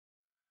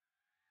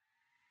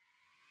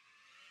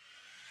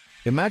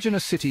Imagine a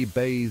city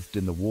bathed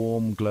in the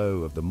warm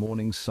glow of the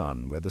morning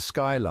sun, where the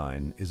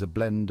skyline is a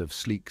blend of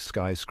sleek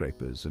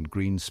skyscrapers and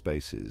green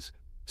spaces.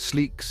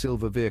 Sleek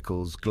silver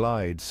vehicles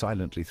glide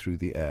silently through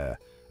the air,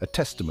 a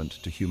testament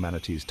to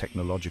humanity's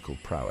technological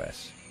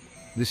prowess.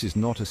 This is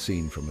not a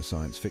scene from a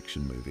science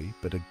fiction movie,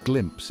 but a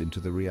glimpse into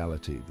the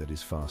reality that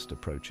is fast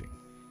approaching.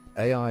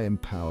 AI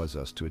empowers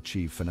us to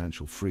achieve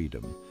financial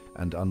freedom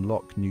and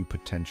unlock new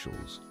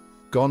potentials.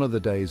 Gone are the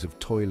days of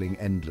toiling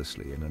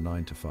endlessly in a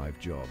 9-to-5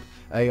 job.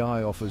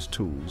 AI offers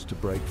tools to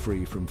break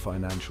free from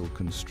financial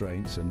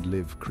constraints and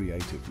live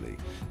creatively.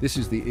 This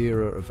is the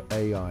era of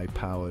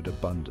AI-powered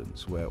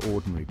abundance, where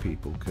ordinary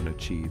people can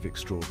achieve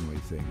extraordinary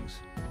things.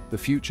 The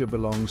future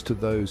belongs to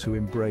those who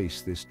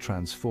embrace this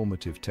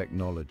transformative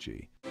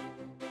technology.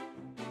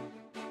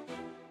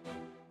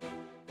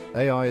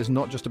 AI is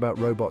not just about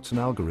robots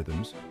and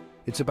algorithms.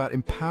 It's about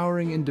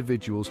empowering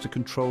individuals to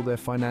control their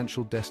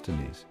financial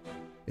destinies.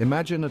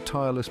 Imagine a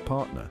tireless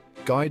partner,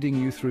 guiding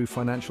you through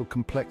financial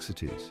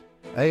complexities.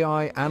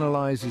 AI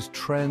analyzes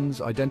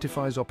trends,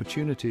 identifies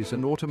opportunities,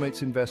 and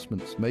automates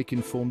investments. Make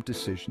informed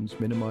decisions,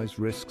 minimize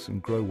risks,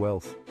 and grow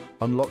wealth.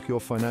 Unlock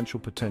your financial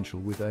potential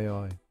with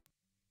AI.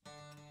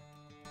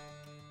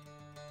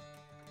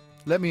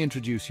 Let me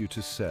introduce you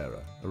to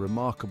Sarah, a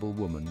remarkable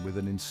woman with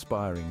an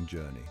inspiring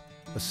journey.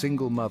 A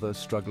single mother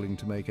struggling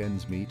to make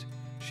ends meet,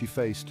 she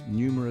faced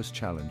numerous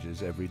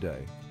challenges every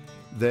day.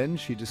 Then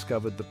she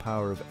discovered the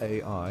power of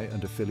AI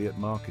and affiliate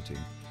marketing,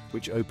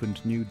 which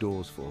opened new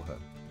doors for her.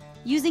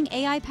 Using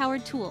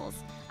AI-powered tools,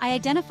 I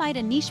identified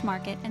a niche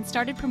market and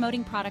started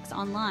promoting products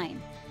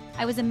online.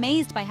 I was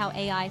amazed by how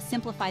AI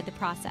simplified the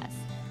process.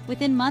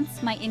 Within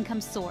months, my income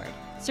soared,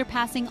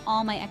 surpassing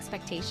all my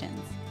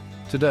expectations.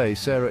 Today,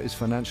 Sarah is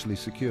financially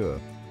secure,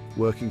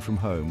 working from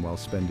home while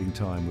spending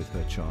time with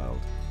her child,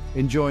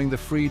 enjoying the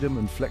freedom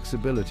and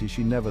flexibility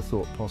she never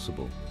thought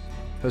possible.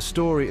 Her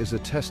story is a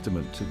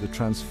testament to the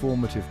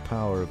transformative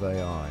power of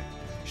AI,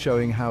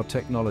 showing how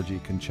technology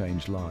can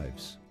change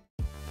lives.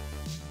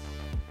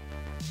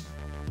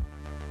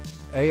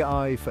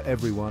 AI for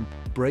everyone,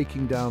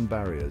 breaking down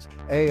barriers.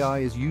 AI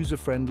is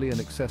user-friendly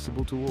and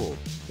accessible to all.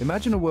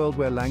 Imagine a world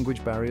where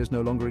language barriers no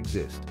longer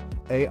exist.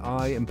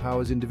 AI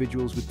empowers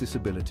individuals with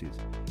disabilities.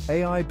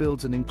 AI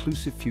builds an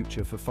inclusive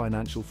future for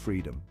financial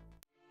freedom.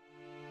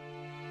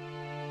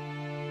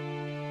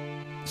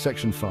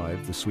 Section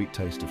 5, the sweet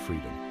taste of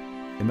freedom.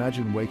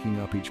 Imagine waking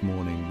up each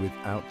morning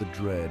without the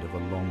dread of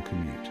a long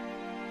commute.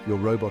 Your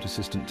robot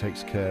assistant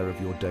takes care of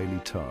your daily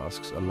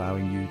tasks,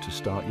 allowing you to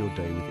start your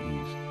day with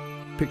ease.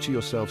 Picture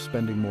yourself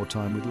spending more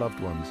time with loved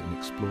ones and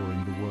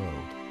exploring the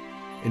world.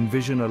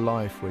 Envision a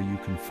life where you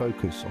can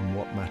focus on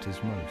what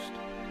matters most.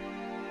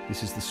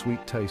 This is the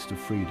sweet taste of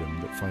freedom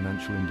that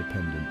financial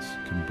independence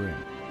can bring.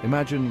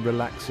 Imagine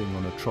relaxing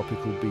on a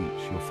tropical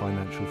beach, your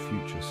financial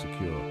future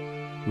secure.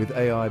 With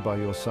AI by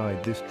your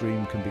side, this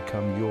dream can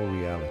become your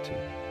reality.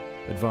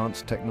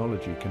 Advanced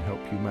technology can help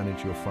you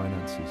manage your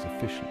finances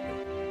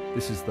efficiently.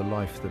 This is the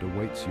life that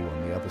awaits you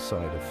on the other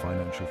side of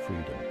financial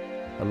freedom,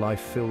 a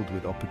life filled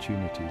with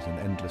opportunities and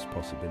endless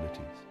possibilities.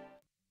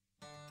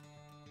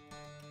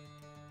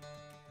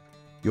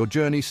 Your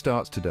journey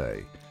starts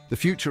today. The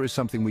future is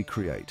something we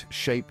create.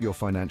 Shape your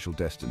financial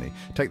destiny.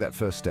 Take that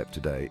first step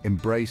today.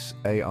 Embrace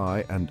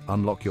AI and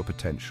unlock your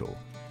potential.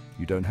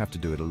 You don't have to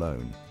do it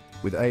alone.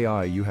 With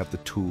AI, you have the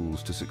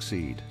tools to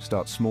succeed.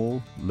 Start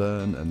small,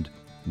 learn, and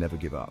never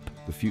give up.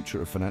 The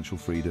future of financial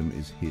freedom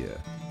is here.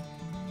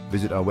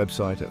 Visit our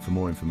website for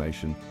more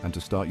information and to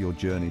start your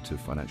journey to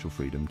financial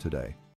freedom today.